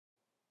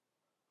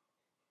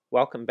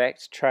Welcome back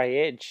to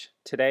TriEdge.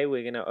 Today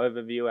we're going to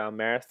overview our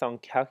marathon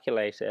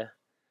calculator.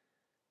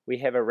 We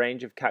have a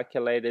range of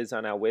calculators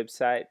on our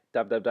website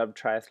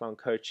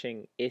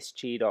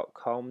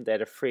www.triathloncoachingsg.com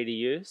that are free to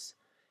use,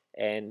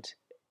 and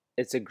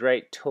it's a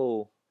great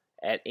tool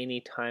at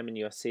any time in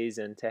your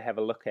season to have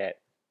a look at.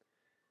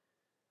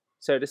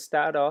 So to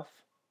start off,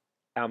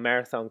 our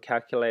marathon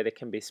calculator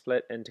can be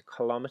split into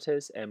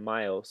kilometers and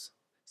miles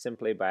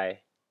simply by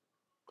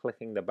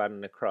clicking the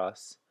button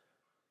across.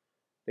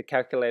 The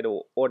calculator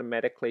will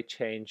automatically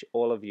change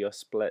all of your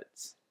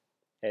splits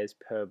as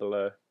per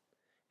below.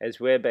 As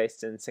we're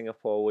based in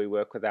Singapore, we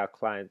work with our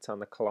clients on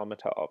the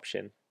kilometer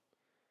option.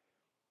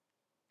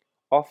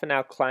 Often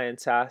our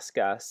clients ask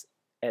us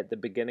at the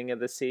beginning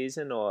of the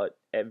season or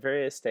at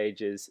various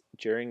stages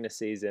during the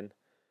season,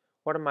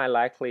 what am I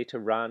likely to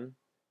run?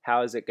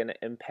 How is it going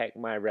to impact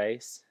my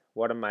race?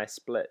 What are my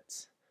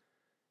splits?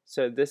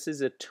 So this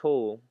is a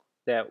tool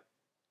that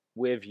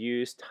we've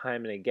used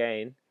time and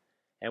again,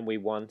 and we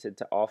wanted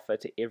to offer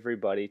to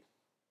everybody.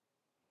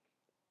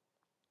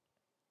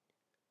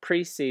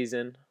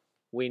 Pre-season,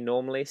 we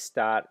normally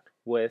start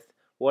with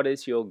what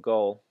is your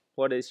goal?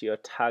 What is your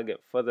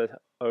target for the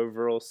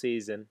overall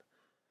season?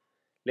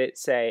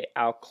 Let's say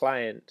our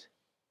client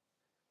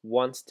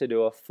wants to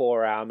do a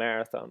 4-hour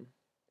marathon.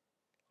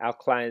 Our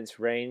clients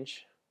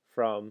range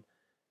from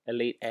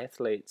elite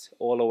athletes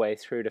all the way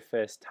through to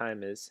first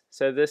timers,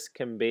 so this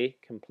can be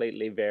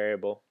completely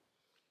variable.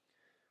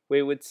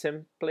 We would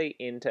simply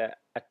enter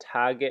a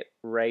target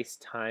race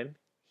time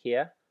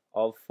here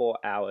of 4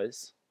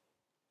 hours.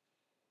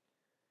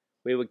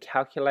 We would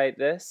calculate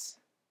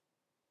this,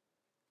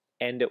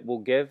 and it will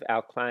give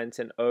our clients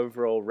an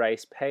overall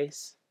race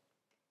pace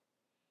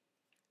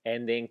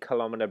and then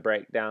kilometer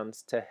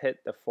breakdowns to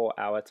hit the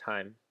 4-hour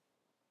time.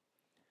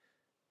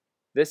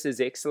 This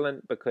is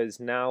excellent because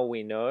now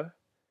we know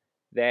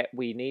that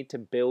we need to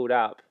build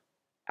up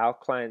our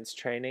clients'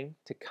 training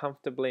to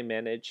comfortably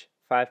manage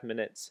 5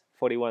 minutes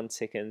 41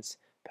 seconds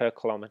per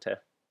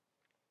kilometer.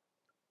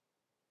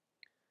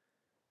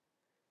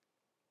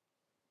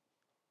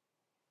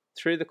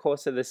 Through the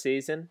course of the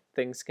season,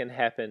 things can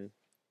happen.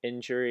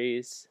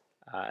 Injuries,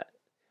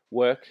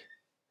 work,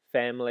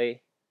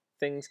 family,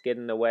 things get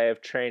in the way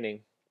of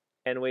training,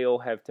 and we all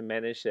have to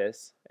manage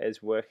this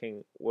as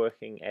working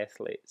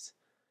athletes.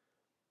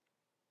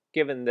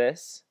 Given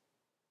this,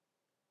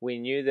 we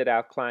knew that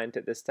our client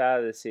at the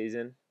start of the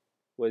season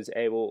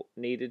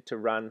needed to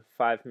run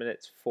 5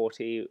 minutes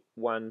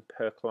 41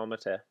 per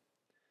kilometer.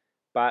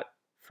 But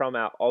from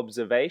our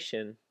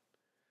observation,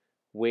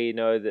 we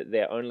know that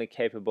they're only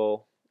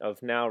capable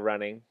of now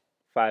running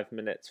 5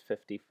 minutes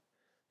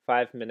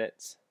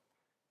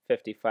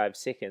 55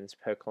 seconds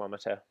per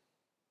kilometer.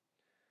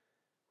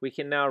 We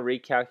can now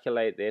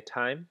recalculate their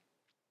time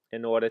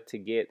in order to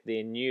get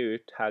their new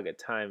target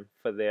time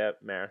for their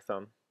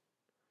marathon.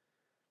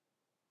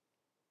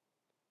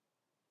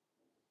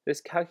 This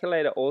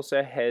calculator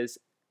also has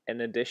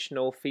an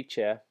additional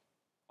feature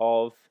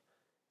of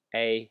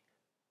a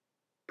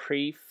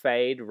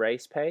pre-fade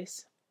race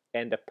pace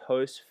and a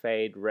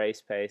post-fade race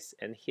pace,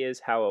 and here's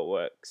how it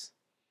works.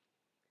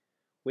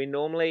 We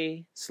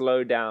normally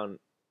slow down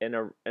in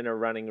a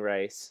running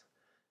race.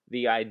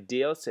 The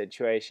ideal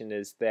situation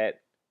is that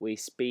we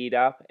speed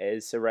up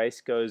as the race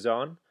goes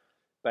on,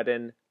 but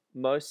in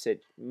most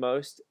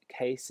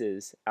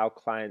cases our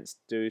clients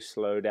do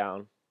slow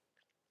down.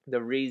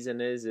 The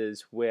reason is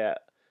we're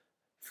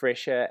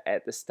fresher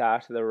at the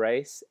start of the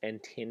race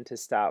and tend to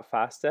start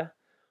faster.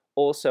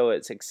 Also,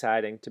 it's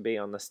exciting to be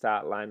on the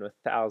start line with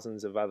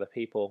thousands of other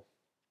people.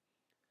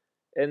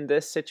 In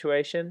this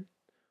situation,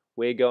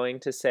 we're going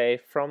to say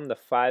from the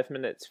 5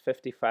 minutes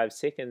 55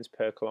 seconds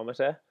per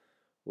kilometer,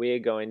 we're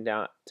going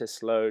down to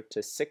slow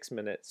to 6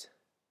 minutes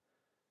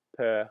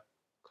per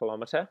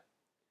kilometer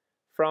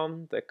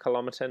from the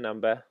kilometer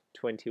number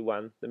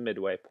 21, the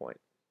midway point.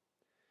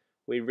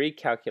 We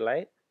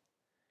recalculate,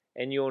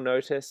 and you'll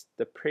notice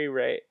the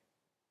pre-fade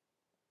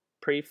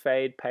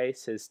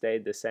pace has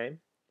stayed the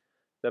same.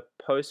 The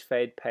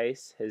post-fade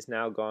pace has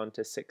now gone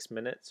to 6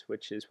 minutes,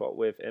 which is what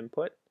we've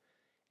input,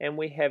 and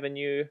we have a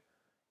new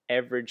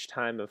average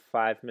time of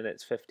 5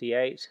 minutes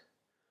 58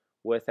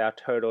 with our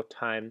total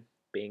time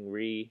being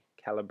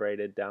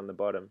recalibrated down the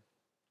bottom.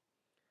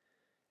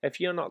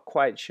 If you're not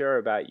quite sure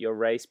about your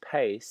race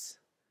pace,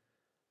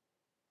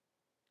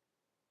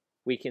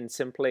 we can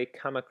simply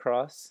come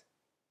across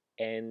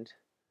and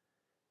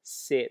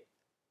set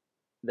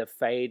the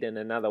fade in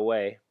another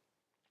way.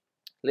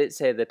 Let's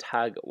say the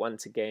target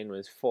once again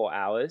was 4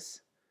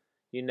 hours.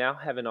 You now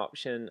have an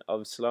option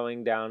of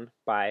slowing down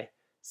by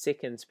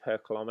seconds per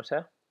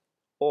kilometer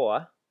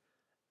or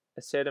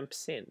a certain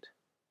percent.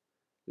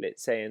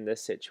 Let's say in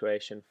this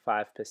situation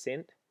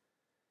 5%.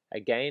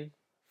 Again,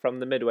 from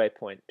the midway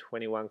point,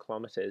 21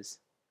 kilometers.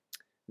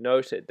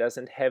 Note it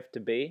doesn't have to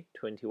be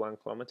 21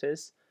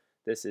 kilometers.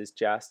 This is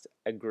just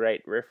a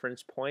great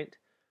reference point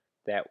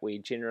that we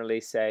generally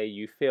say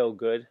you feel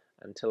good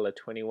until the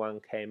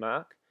 21k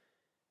mark,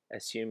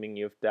 assuming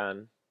you've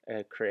done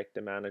a correct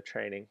amount of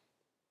training.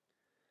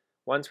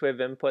 Once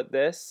we've input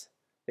this,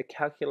 the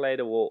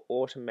calculator will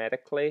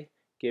automatically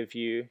give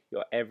you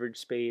your average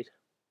speed,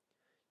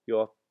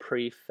 your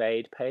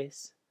pre-fade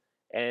pace,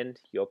 and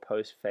your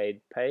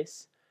post-fade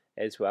pace,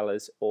 as well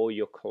as all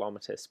your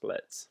kilometer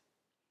splits.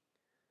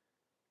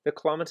 The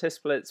kilometer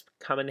splits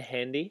come in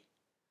handy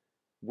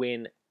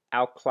when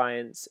our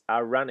clients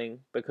are running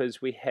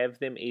because we have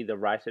them either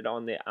write it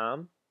on their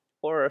arm,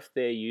 or if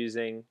they're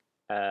using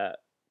a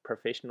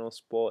professional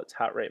sports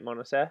heart rate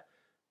monitor,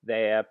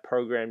 they are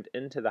programmed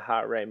into the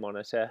heart rate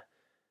monitor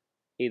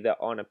either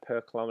on a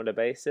per kilometer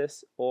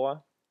basis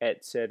or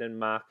at certain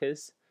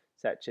markers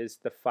such as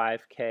the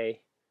 5K,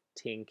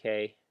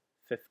 10K,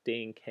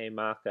 15K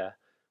marker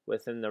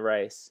within the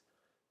race.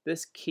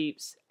 This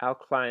keeps our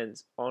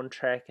clients on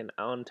track and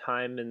on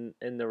time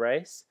in the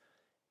race,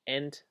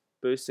 and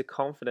boosts the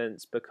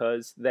confidence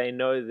because they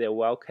know they're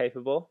well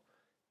capable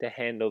to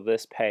handle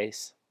this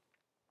pace.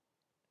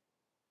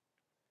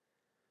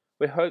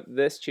 We hope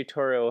this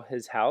tutorial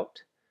has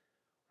helped.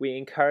 We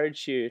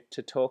encourage you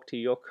to talk to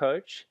your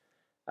coach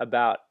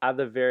about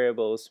other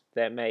variables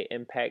that may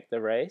impact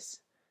the race,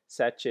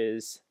 such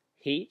as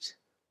heat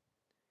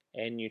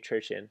and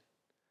nutrition.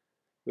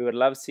 We would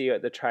love to see you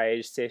at the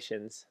Tri-Age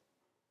sessions.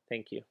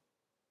 Thank you.